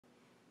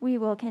We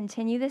will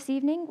continue this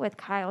evening with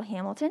Kyle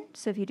Hamilton.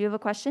 So if you do have a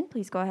question,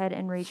 please go ahead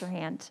and raise your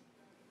hand.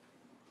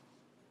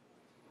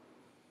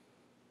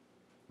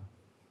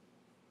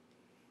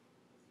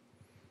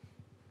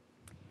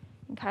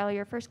 And Kyle,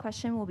 your first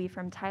question will be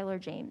from Tyler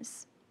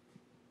James.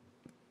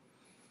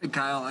 Hey,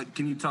 Kyle,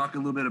 can you talk a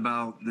little bit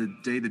about the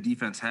day the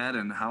defense had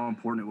and how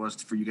important it was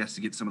for you guys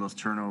to get some of those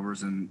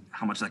turnovers and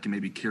how much that can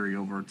maybe carry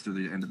over to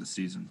the end of the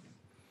season?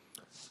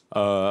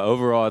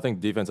 Overall, I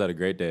think defense had a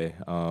great day.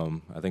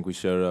 I think we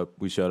showed up.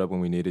 We showed up when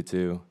we needed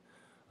to.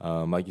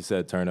 Like you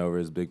said,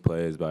 turnovers, big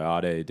plays by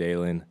Ade,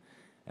 Dalen,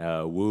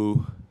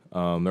 Wu.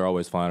 They're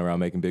always flying around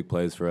making big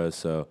plays for us.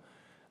 So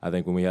I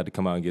think when we had to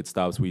come out and get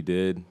stops, we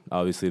did.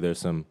 Obviously, there's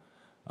some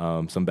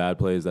bad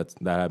plays. That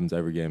happens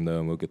every game, though,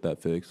 and we'll get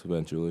that fixed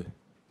eventually.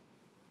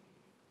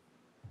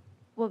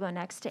 We'll go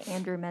next to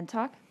Andrew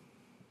Mentok.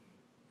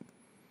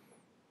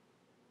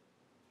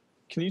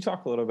 Can you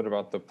talk a little bit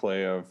about the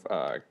play of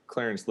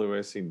Clarence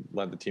Lewis? He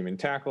led the team in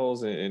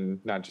tackles, and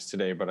not just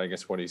today, but I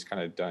guess what he's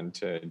kind of done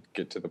to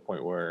get to the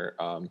point where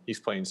he's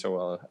playing so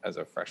well as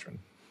a freshman.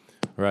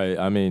 Right.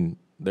 I mean,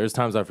 there's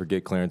times I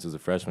forget Clarence is a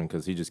freshman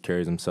because he just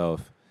carries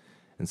himself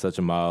in such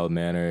a mild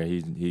manner.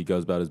 He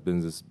goes about his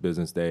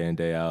business day in,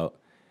 day out,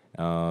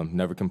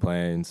 never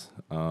complains,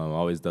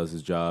 always does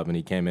his job, and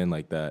he came in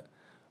like that.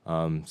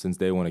 Since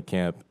day one at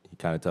camp, you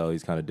kind of tell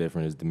he's kind of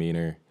different, his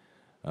demeanor,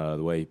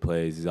 the way he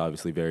plays. He's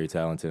obviously very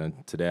talented.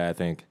 And today I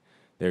think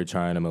they were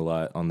trying him a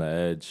lot on the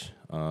edge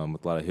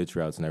with a lot of hitch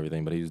routes and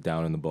everything, but he was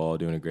down in the ball,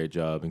 doing a great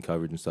job in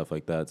coverage and stuff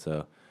like that.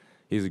 So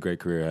he's a great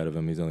career ahead of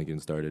him. He's only getting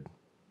started.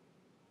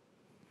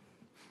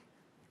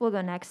 We'll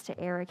go next to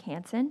Eric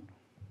Hansen.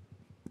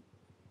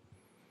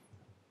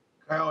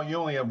 Kyle, you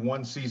only have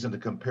one season to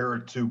compare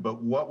it to,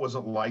 but what was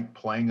it like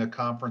playing a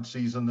conference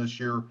season this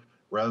year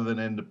rather than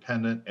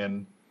independent?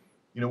 And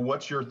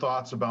what's your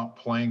thoughts about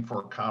playing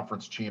for a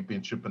conference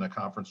championship in a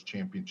conference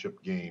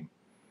championship game?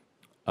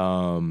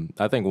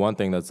 I think one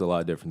thing that's a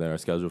lot different than our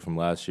schedule from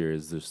last year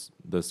is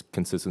this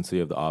consistency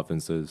of the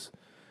offenses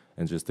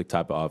and just the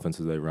type of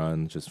offenses they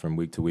run just from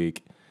week to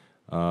week.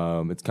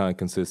 It's kind of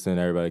consistent.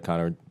 Everybody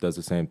kind of does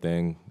the same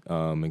thing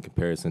in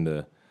comparison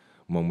to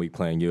one week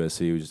playing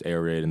USC, which is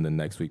air raid, and the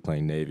next week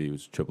playing Navy,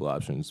 which is triple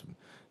options.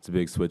 It's a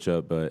big switch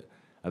up, but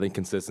I think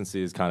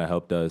consistency has kind of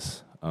helped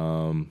us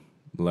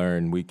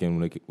learn week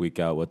in, week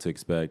out what to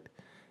expect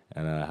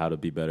and how to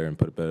be better and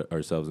put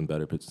ourselves in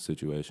better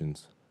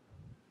situations.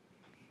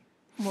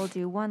 We'll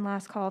do one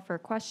last call for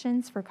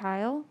questions for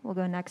Kyle. We'll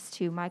go next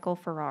to Michael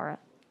Ferrara.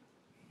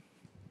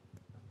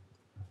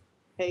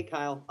 Hey,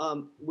 Kyle.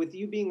 With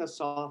you being a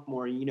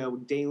sophomore,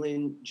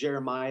 Dalen,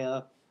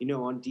 Jeremiah,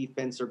 on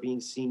defense are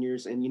being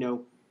seniors, and,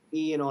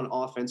 Ian on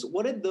offense.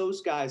 What did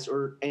those guys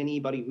or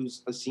anybody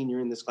who's a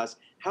senior in this class,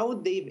 how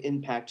would they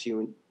impact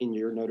you in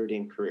your Notre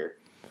Dame career?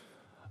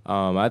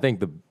 I think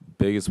the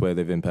biggest way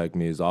they've impacted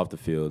me is off the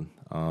field.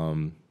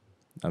 Coming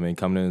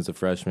in as a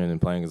freshman and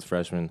playing as a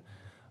freshman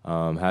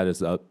had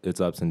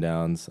its ups and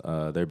downs.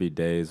 There'd be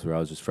days where I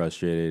was just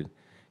frustrated,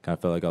 kind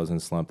of felt like I was in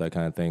a slump, that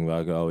kind of thing, but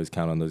I could always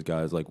count on those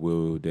guys like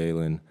Wu,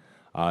 Dalen,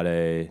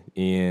 Ade,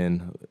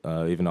 Ian,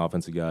 even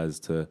offensive guys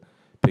to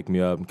pick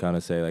me up and kind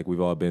of say, like, we've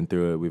all been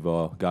through it, we've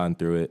all gone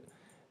through it,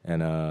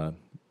 and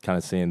kind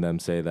of seeing them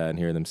say that and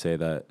hearing them say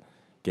that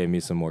gave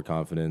me some more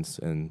confidence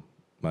in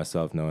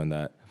myself, knowing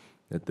that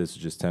this is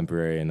just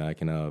temporary and I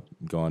can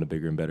go on to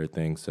bigger and better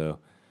things. So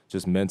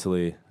just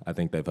mentally, I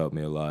think they've helped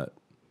me a lot.